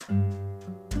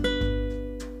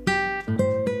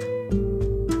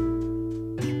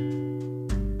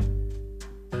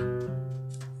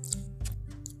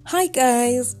Hi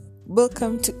guys,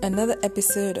 welcome to another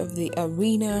episode of The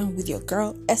Arena with your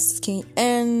girl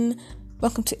SKN.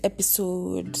 Welcome to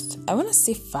episode, I want to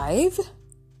say 5,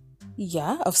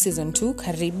 of season 2,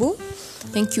 Karibu.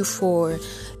 Thank you for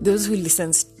those who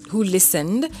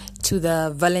listened to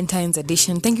the Valentine's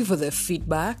edition. Thank you for the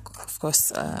feedback. Of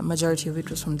course, majority of it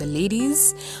was from the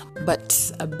ladies,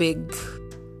 but a big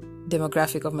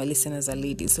demographic of my listeners are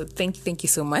ladies. So thank you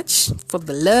so much for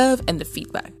the love and the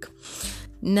feedback.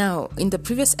 Now, in the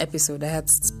previous episode, I had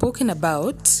spoken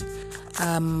about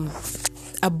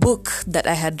a book that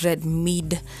I had read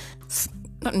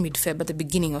not mid-Feb, but the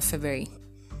beginning of February.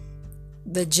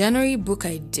 The January book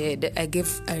I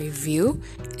gave a review,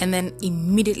 and then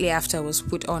immediately after I was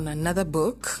put on another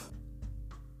book.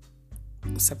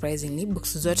 Surprisingly,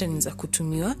 books zote ni za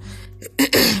kutumiwa.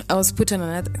 I was put on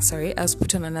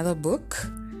another book,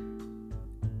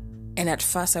 and at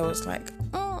first I was like,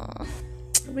 oh,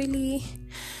 really?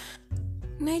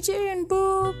 Nigerian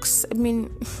books? I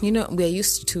mean, we're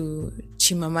used to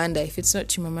Chimamanda. If it's not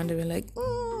Chimamanda, we're like,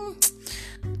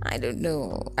 I don't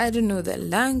know the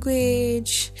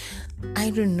language, I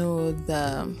don't know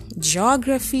the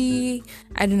geography,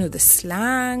 I don't know the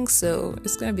slang, so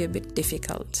it's going to be a bit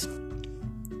difficult.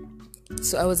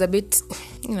 So I was a bit,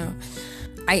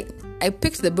 I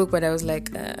picked the book, but I was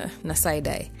like, na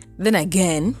side-eye. Then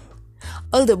again,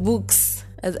 all the books,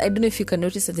 I don't know if you can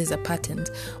notice that there's a pattern.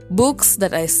 Books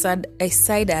that I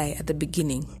side-eye at the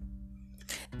beginning,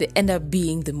 they end up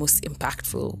being the most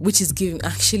impactful, which is giving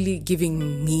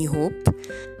me hope.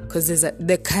 Because there's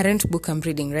the current book I'm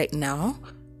reading right now,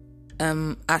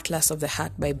 Atlas of the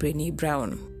Heart by Brené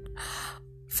Brown.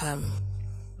 Fam,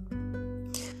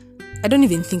 I don't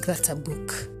even think that's a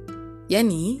book.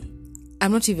 Yani,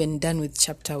 I'm not even done with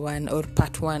chapter 1 or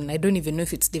part 1. I don't even know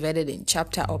if it's divided in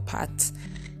chapter or parts.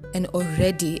 And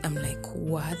already I'm like,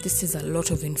 wow, this is a lot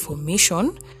of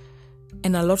information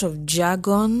and a lot of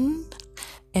jargon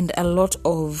and a lot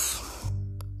of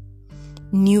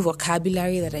new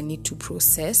vocabulary that I need to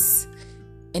process.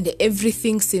 And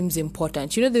everything seems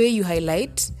important. You know the way you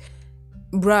highlight?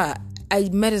 Bruh, I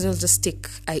might as well just take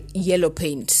a yellow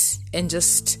paint and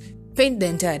just paint the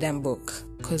entire damn book.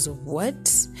 Because what?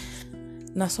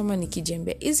 Nasoma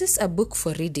nikijembe. Is this a book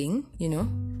for reading?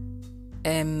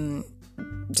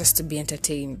 Just to be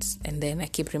entertained. And then I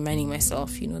keep reminding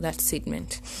myself, that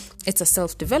statement. It's a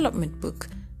self-development book.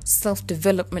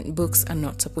 Self-development books are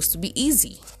not supposed to be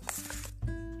easy.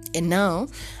 And now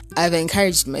I've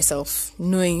encouraged myself,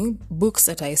 knowing books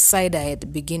that I side-eye at the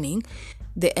beginning,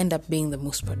 they end up being the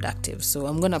most productive. So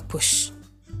I'm going to push.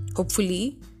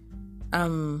 Hopefully,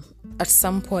 at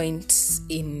some point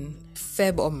in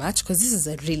Feb or March, because this is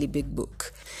a really big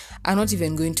book, I'm not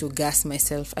even going to gas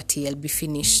myself until I'll be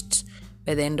finished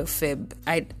by the end of Feb.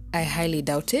 I highly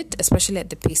doubt it, especially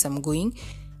at the pace I'm going,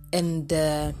 and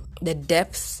the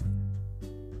depth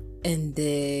and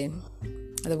the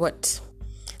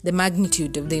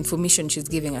magnitude of the information she's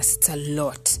giving us. It's a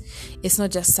lot. It's not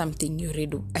just something you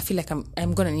read. I feel like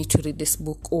I'm gonna need to read this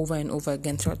book over and over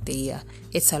again throughout the year.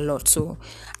 It's a lot. So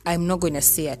I'm not going to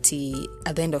say at the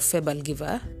end of Feb I'll give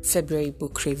a February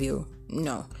book review.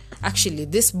 No, actually,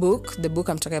 this book, the book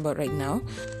I'm talking about right now,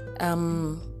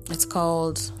 it's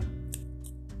called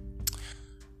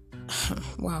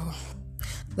wow.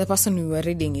 The person we were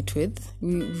reading it with,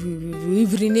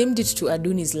 we've renamed it to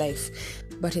Aduni's Life,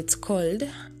 but it's called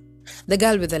The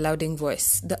Girl with the Louding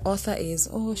Voice. The author is,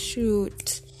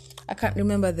 I can't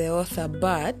remember the author,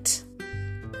 but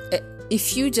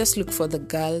if you just look for The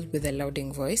Girl with the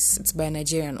Louding Voice, it's by a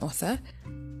Nigerian author,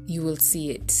 you will see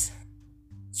it.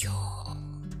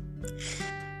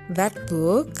 That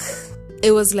book,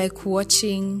 it was like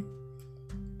watching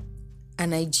a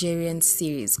Nigerian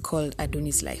series called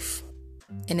Aduni's Life.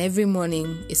 And every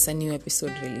morning it's a new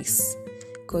episode release.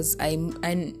 Because I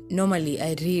normally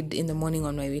read in the morning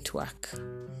on my way to work.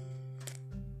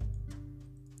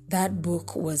 That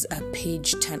book was a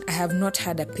page turner. I have not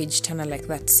had a page turner like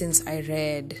that since I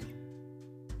read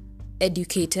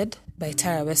Educated by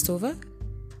Tara Westover.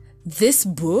 This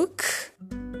book,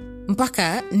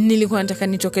 mpaka nilikuwa nataka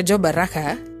nitoke job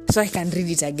haraka so I can read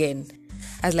it again.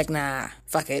 I was like, nah,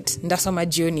 fuck it. Ndasoma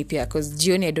jioni pia, because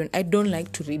jioni I don't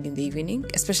like to read in the evening,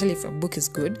 especially if a book is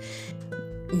good.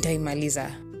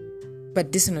 Ntaimaliza.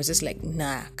 But this one was just like,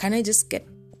 nah, can I just get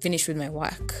finished with my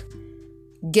work,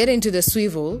 get into the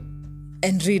swivel,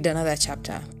 and read another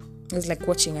chapter? It was like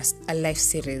watching a life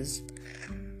series.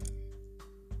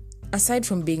 Aside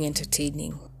from being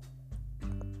entertaining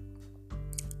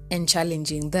and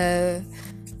challenging, the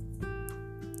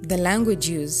language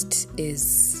used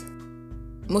is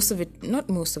not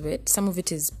most of it, some of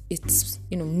it it's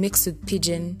mixed with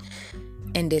pidgin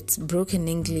and it's broken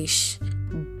English,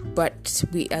 but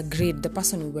we agreed, the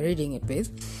person we were reading it with,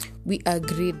 we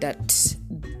agreed that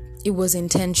it was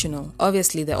intentional.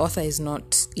 Obviously the author is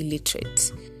not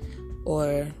illiterate,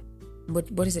 or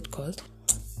what is it called?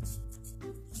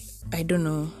 I don't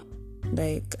know,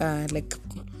 like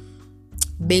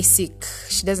basic,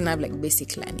 she doesn't have like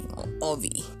basic learning or OV,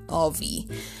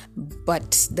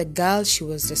 but the girl she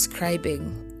was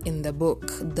describing in the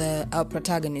book, our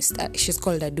protagonist, she's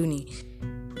called Aduni.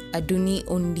 Aduni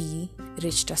only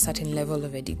reached a certain level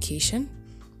of education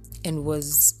and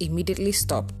was immediately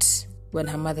stopped when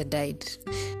her mother died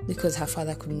because her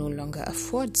father could no longer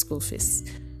afford school fees.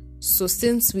 So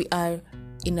since we are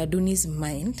in Aduni's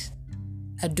mind,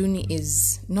 Aduni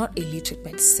is not illiterate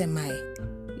but semi.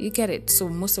 You get it? So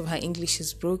most of her English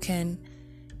is broken.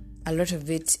 A lot of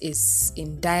it is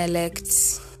in dialect.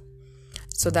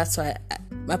 So that's why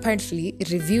apparently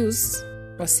reviews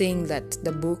were saying that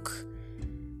the book,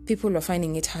 people were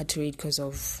finding it hard to read because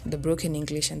of the broken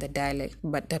English and the dialect.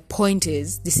 But the point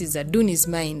is, this is Aduni's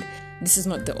mind. This is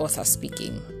not the author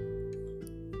speaking.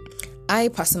 I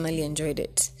personally enjoyed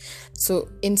it. So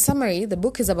in summary, the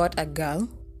book is about a girl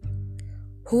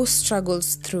who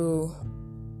struggles through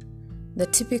the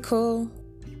typical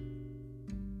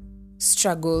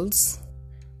struggles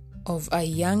of a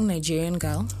young Nigerian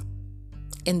girl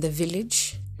in the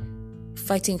village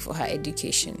fighting for her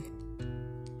education.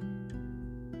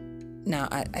 Now,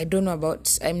 I don't know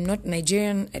about, I'm not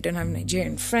Nigerian, I don't have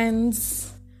Nigerian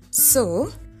friends,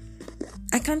 so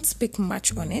I can't speak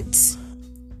much on it.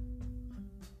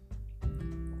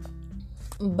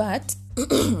 But,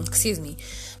 excuse me,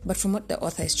 but from what the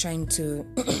author is trying to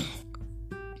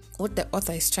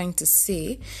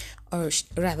say, or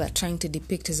rather trying to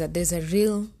depict, is that there's a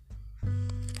real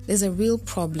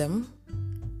problem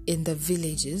in the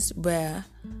villages where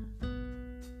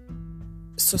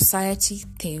society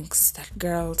thinks that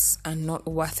girls are not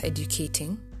worth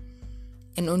educating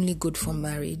and only good for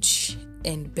marriage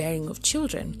and bearing of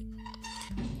children,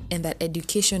 and that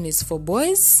education is for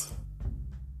boys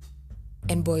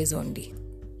and boys only.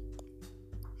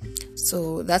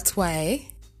 So that's why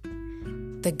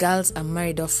the girls are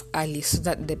married off early, so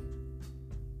that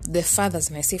the fathers,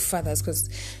 and I say fathers because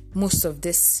most of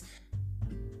this,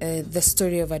 the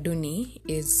story of Aduni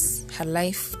is her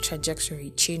life trajectory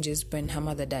changes when her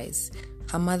mother dies.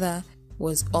 Her mother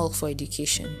was all for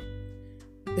education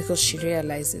because she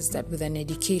realizes that with an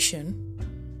education,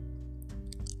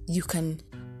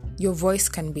 your voice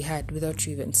can be heard without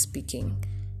you even speaking.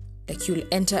 Like you'll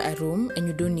enter a room and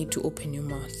you don't need to open your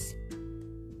mouth,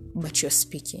 but you're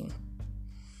speaking.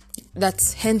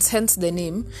 That's hence the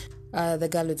name, the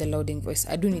girl with the louding voice.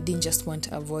 Aduni didn't just want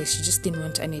a voice, she just didn't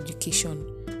want an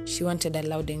education. She wanted a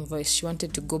louding voice. She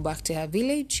wanted to go back to her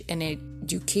village and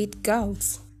educate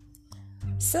girls.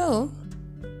 So,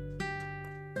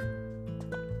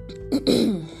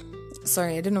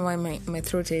 sorry, I don't know why my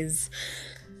throat is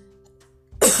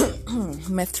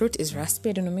my throat is raspy.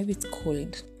 I don't know, maybe it's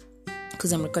cold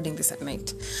because I'm recording this at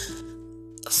night.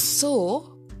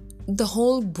 So the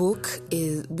whole book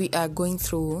is, we are going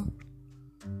through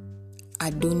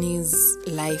Aduni's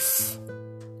life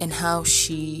and how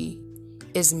she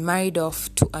is married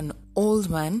off to an old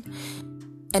man,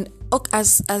 and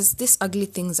as these ugly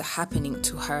things are happening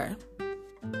to her,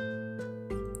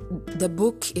 the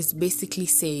book is basically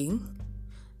saying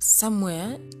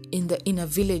somewhere in a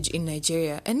village in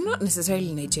Nigeria, and not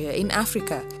necessarily Nigeria, in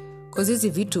Africa, because it's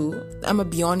vitu, I'm gonna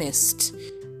be honest,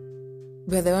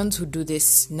 we're the ones who do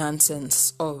this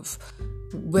nonsense of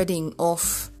wedding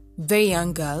off very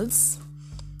young girls,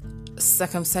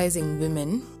 circumcising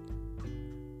women,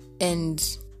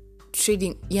 and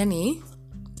trading,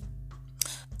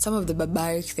 some of the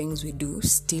barbaric things we do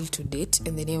still to date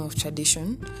in the name of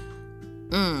tradition.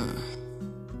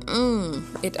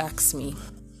 It irks me.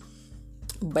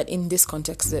 But in this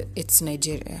context, it's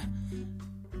Nigeria.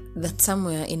 That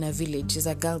somewhere in a village is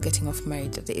a girl getting off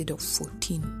married at the age of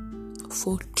 14.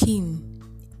 14.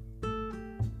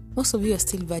 Most of you are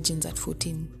still virgins at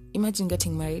 14. Imagine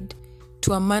getting married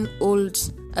to a man old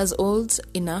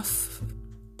enough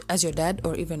as your dad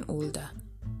or even older.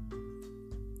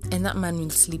 And that man will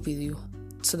sleep with you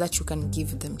so that you can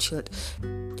give them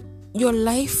children. Your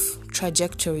life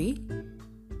trajectory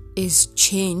is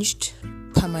changed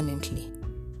permanently.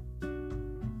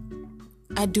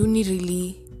 Aduni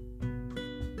really,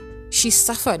 she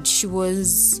suffered. She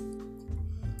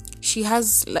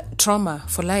has trauma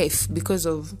for life because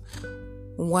of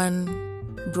one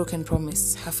broken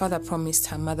promise. Her father promised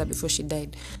her mother before she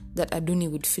died that Aduni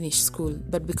would finish school,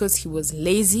 but because he was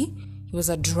lazy, He was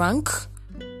a drunk,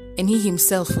 and he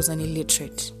himself was an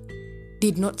illiterate.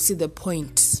 Did not see the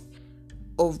point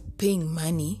of paying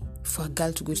money for a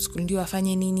girl to go to school. Ndio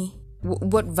afanye nini?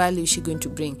 What value is she going to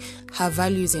bring? Her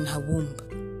value is in her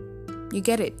womb. You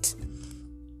get it?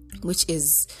 Which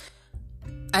is,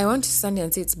 I want to stand here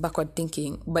and say it's backward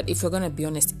thinking, but if you're going to be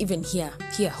honest, even here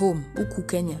home, huku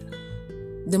Kenya,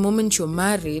 the moment you're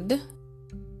married,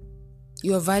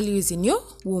 your value is in your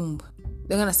womb.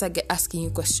 They're going to start asking you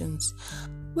questions.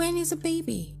 When is a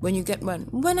baby? When you get one.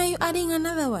 When are you adding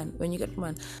another one? When you get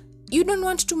one. You don't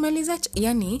want to maliza.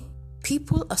 Yani,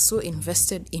 people are so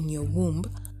invested in your womb,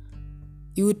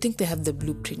 you would think they have the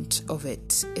blueprint of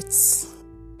it. It's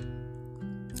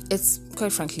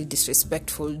quite frankly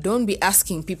disrespectful. Don't be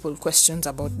asking people questions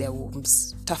about their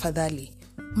wombs. Tafadhali.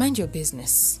 Mind your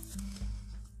business.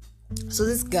 So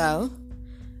this girl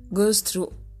goes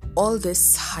through all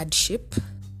this hardship,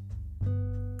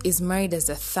 is married as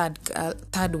a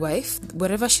third wife.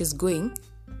 Wherever she's going,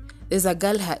 there's a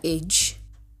girl her age,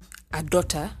 a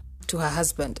daughter to her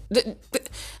husband.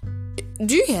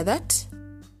 Do you hear that?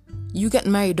 You get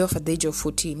married off at the age of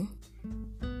 14,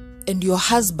 and your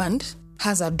husband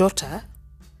has a daughter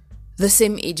the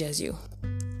same age as you.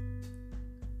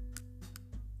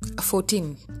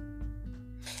 14.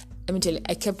 Let me tell you,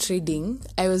 I kept reading.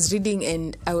 I was reading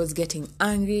and I was getting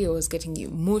angry. I was getting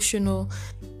emotional.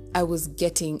 I was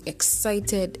getting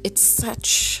excited. It's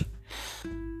such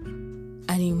an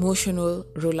emotional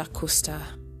roller coaster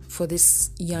for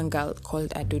this young girl called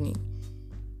Aduni.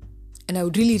 And I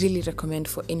would really, really recommend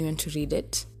for anyone to read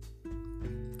it.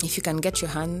 If you can get your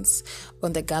hands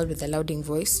on the girl with the louding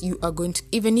voice, you are going to,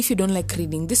 even if you don't like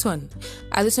reading, this one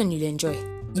you'll enjoy.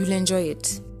 You'll enjoy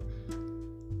it.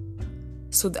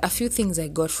 So a few things I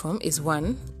got from is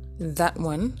one, that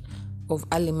one of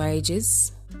early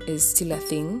marriages is still a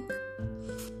thing.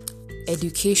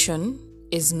 Education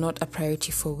is not a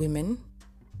priority for women.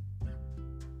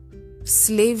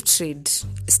 Slave trade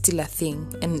is still a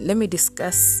thing. And let me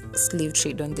discuss slave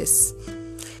trade on this.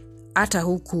 Ata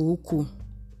huku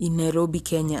in Nairobi,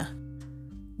 Kenya.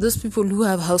 Those people who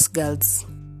have house girls,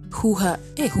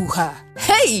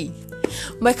 hey!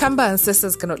 My Kamba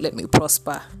ancestors cannot let me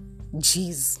prosper.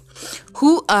 Jeez.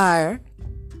 Who are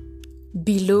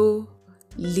below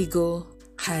legal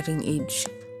hiring age.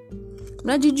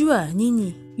 Mnajijua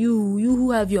nyinyi, you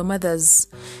who have your mothers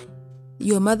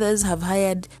have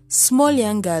hired small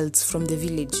young girls from the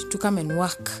village to come and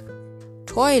work,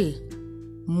 toil,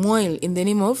 moil in the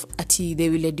name of ati they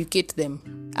will educate them.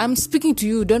 I'm speaking to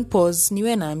you, don't pause.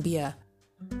 Niwe naambia.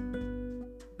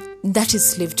 That is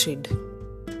slave trade.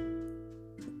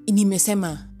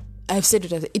 Nimesema, I've said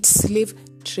it, it's slave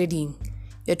trading.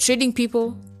 You're trading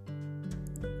people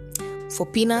for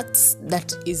peanuts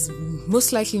that is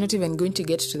most likely not even going to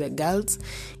get to the girls.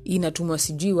 Inatumwa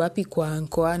sijui wapi kwa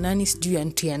ankoa nani, sijui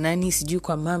auntie ya nani, sijui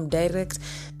kwa mom direct.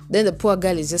 Then the poor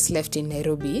girl is just left in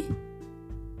Nairobi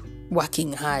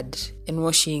working hard and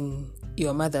washing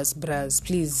your mother's bras.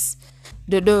 Please.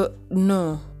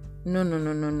 No.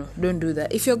 Don't do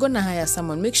that. If you're going to hire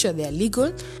someone, make sure they are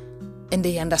legal and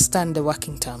they understand the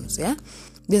working terms, yeah?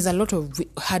 There's a lot of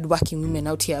hard-working women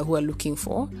out here who are looking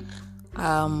for,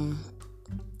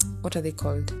 what are they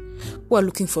called? Who are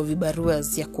looking for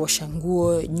vibaruas ya kuosha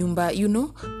nguo, nyumba, you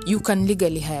know? You can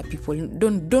legally hire people.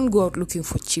 Don't go out looking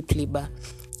for cheap labor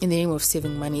in the name of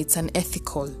saving money. It's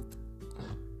unethical.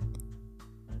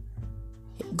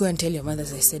 Go and tell your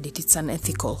mothers I said it. It's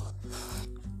unethical.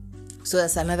 So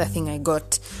that's another thing I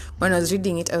got. When I was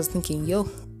reading it, I was thinking,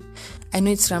 I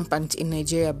know it's rampant in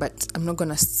Nigeria, but I'm not going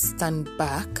to stand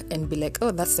back and be like,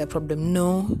 oh, that's their problem.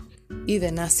 No,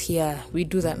 even us here, we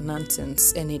do that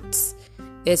nonsense and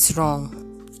it's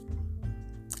wrong.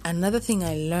 Another thing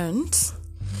I learned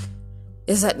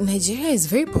is that Nigeria is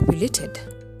very populated.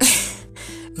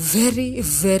 Very,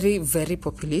 very, very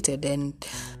populated and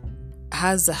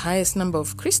has the highest number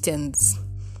of Christians,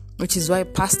 which is why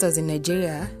pastors in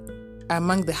Nigeria are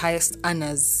among the highest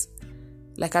earners.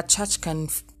 Like a church can...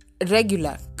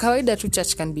 regular kawaida tu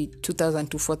church can be 2,000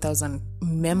 to 4,000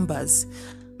 members.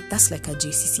 That's like a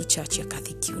JCC church ya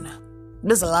Kathikuna.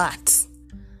 There's a lot.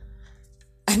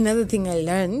 Another thing I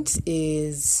learned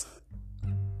is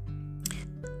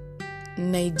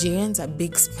Nigerians are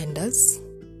big spenders,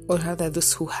 or rather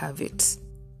those who have it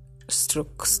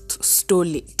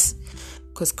stole it,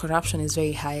 because corruption is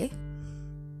very high.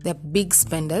 They're big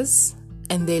spenders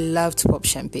and they love to pop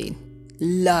champagne.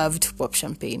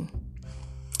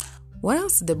 What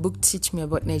else did the book teach me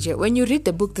about Nigeria? When you read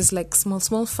the book, there's like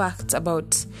small facts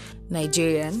about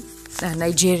Nigeria,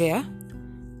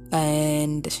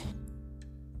 and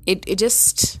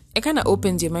it kind of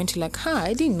opens your mind to like,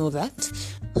 I didn't know that.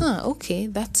 Okay,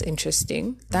 that's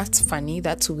interesting. That's funny.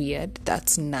 That's weird.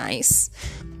 That's nice.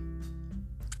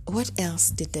 What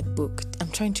else did the book? I'm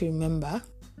trying to remember.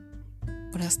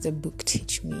 What else did the book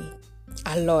teach me?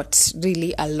 A lot,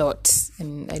 really a lot.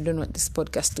 And I don't want this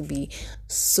podcast to be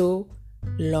so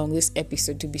long, this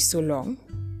episode to be so long.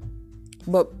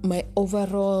 But my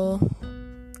overall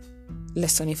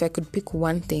lesson, if I could pick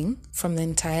one thing from the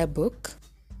entire book,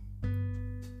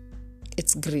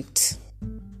 it's grit.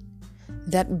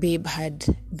 That babe had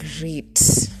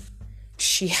grit.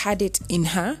 She had it in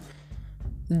her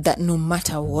that no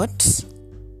matter what,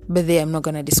 but I'm not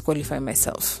going to disqualify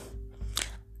myself.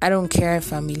 I don't care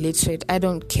if I'm illiterate. I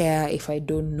don't care if I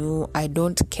don't know. I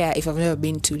don't care if I've never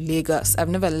been to Lagos. I've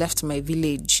never left my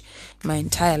village my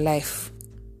entire life.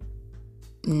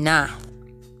 Nah.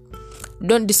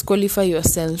 Don't disqualify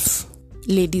yourself.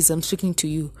 Ladies, I'm speaking to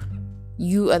you.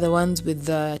 You are the ones with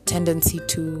the tendency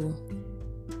to,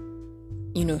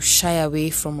 shy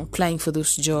away from applying for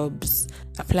those jobs,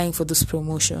 applying for those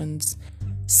promotions,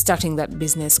 starting that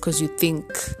business because you think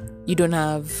you don't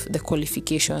have the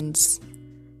qualifications.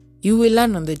 You will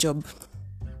learn on the job.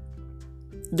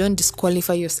 Don't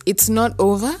disqualify yourself. It's not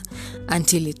over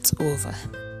until it's over.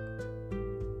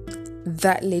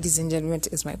 That, ladies and gentlemen,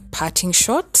 is my parting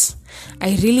shot.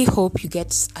 I really hope you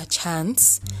get a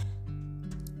chance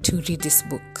to read this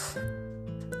book.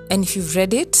 And if you've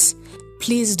read it,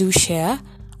 please do share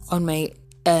on my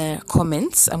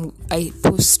comments. I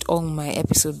post all my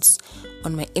episodes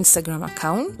on my Instagram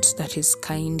account. That is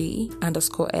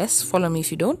kindy_s. Follow me if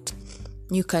you don't.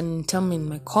 You can tell me in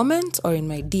my comments or in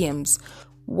my DMs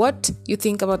what you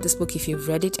think about this book if you've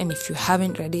read it. And if you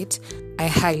haven't read it, I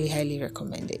highly, highly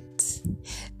recommend it.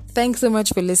 Thanks so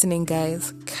much for listening,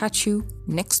 guys. Catch you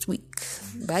next week.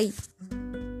 Bye.